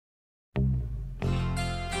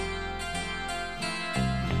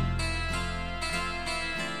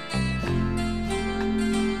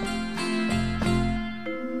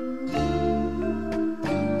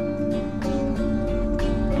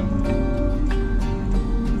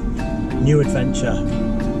new adventure.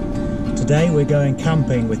 Today we're going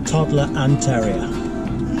camping with Toddler and Terrier.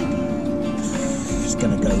 It's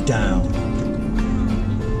gonna go down.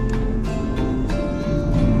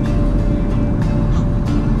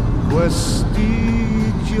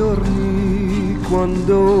 Questi giorni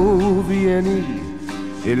quando vieni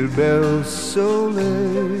il bel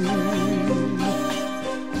sole,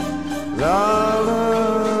 la la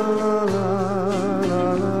la la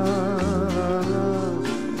la la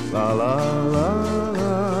la la.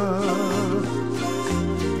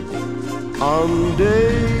 On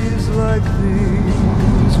days like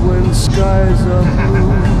these when skies are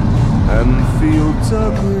blue and fields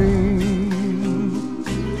are green,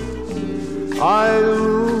 I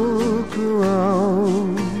look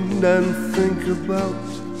around and think about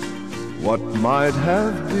what might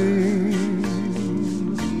have been,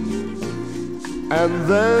 and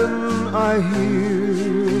then I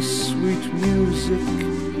hear sweet music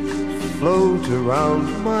float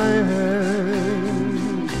around my head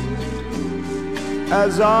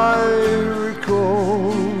as I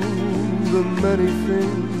recall the many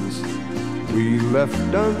things we left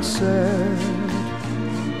unsaid.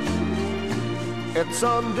 It's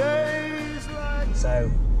on days like... So,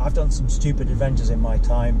 I've done some stupid adventures in my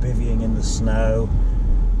time, bivvying in the snow,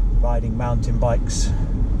 riding mountain bikes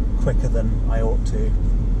quicker than I ought to.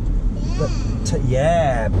 But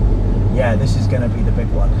yeah, this is going to be the big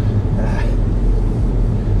one.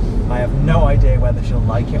 I have no idea whether she'll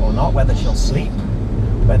like it or not, whether she'll sleep,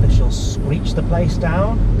 whether she'll screech the place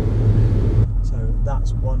down. So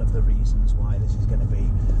that's one of the reasons why this is going to be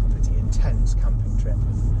a pretty intense camping trip.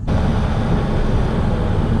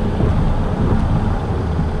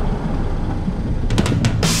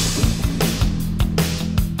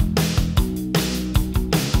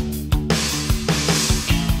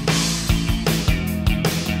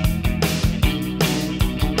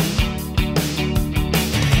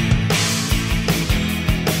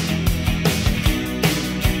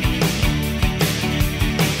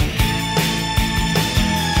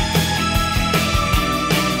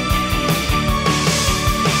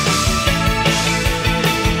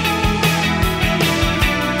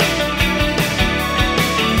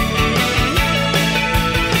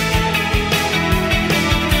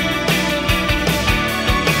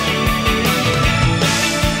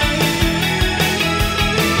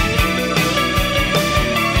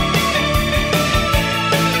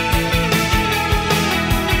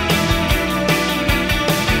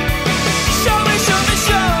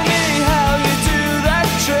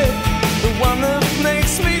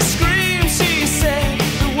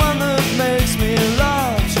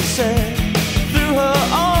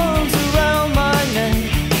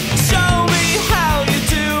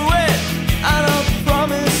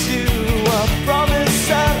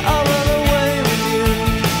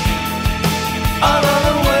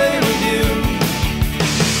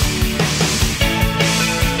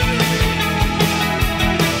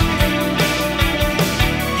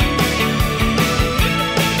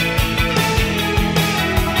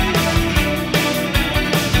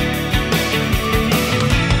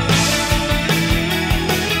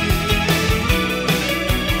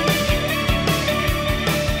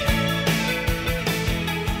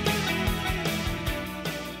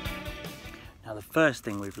 First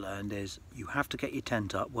thing we've learned is you have to get your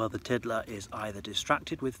tent up while the tiddler is either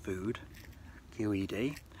distracted with food,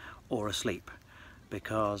 QED, or asleep,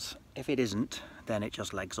 because if it isn't, then it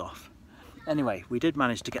just legs off. Anyway, we did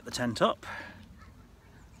manage to get the tent up.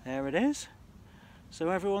 There it is. So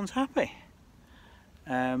everyone's happy.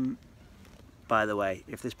 By the way,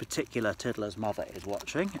 if this particular tiddler's mother is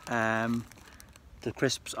watching, the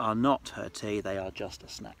crisps are not her tea, they are just a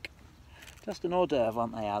snack. Just an hors d'oeuvre,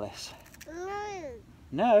 aren't they, Alice?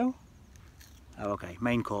 No? Oh, okay,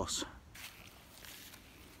 main course.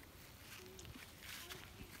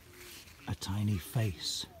 A tiny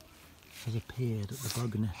face has appeared at the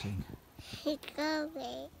bug netting.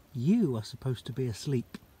 You are supposed to be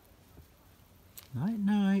asleep. Night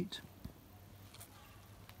night.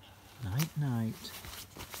 Night night.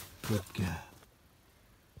 Good girl.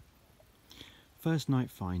 First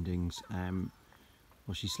night findings.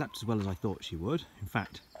 Well, she slept as well as I thought she would. In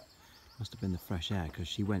fact, must have been the fresh air, because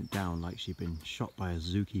she went down like she'd been shot by a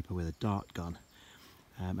zookeeper with a dart gun,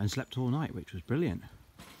 and slept all night, which was brilliant.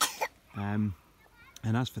 And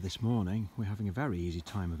as for this morning, we're having a very easy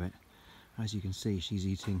time of it. As you can see, she's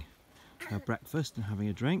eating her breakfast and having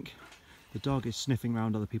a drink. The dog is sniffing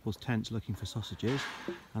around other people's tents looking for sausages,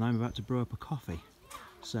 and I'm about to brew up a coffee.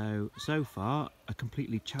 So far, a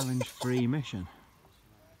completely challenge-free mission.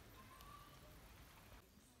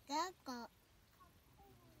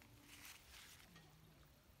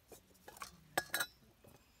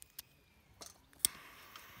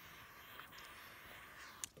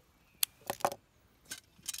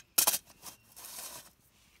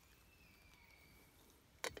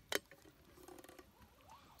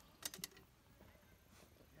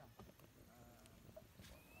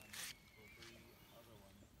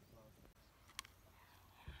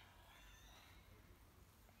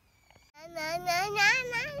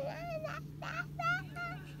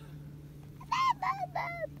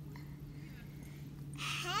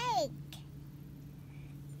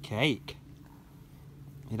 Cake.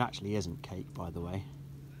 It actually isn't cake, by the way.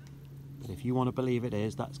 But if you want to believe it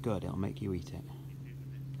is, that's good. It'll make you eat it.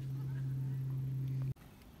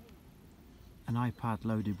 An iPad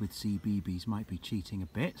loaded with CBeebies might be cheating a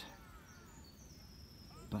bit,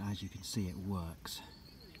 but as you can see, it works.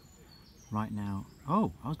 Right now,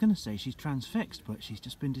 oh, I was going to say she's transfixed, but she's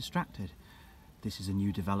just been distracted. This is a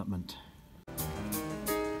new development.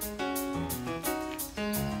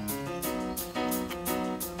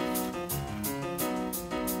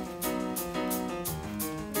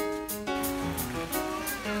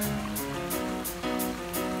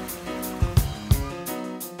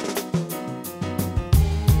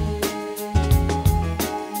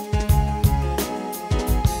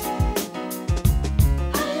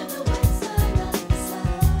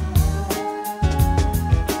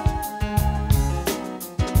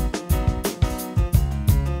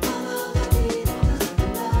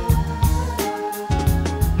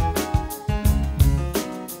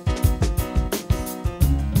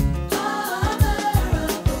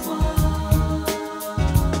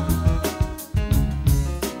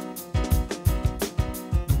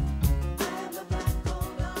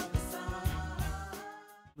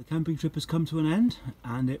 The camping trip has come to an end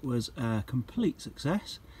and it was a complete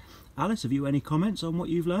success. Alice, have you any comments on what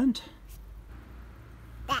you've learned?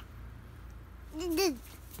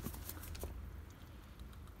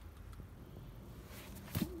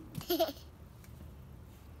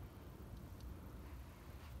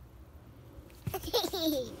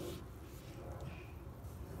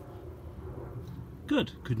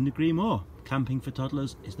 Good, couldn't agree more. Camping for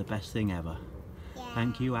toddlers is the best thing ever. Yeah.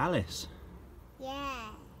 Thank you, Alice.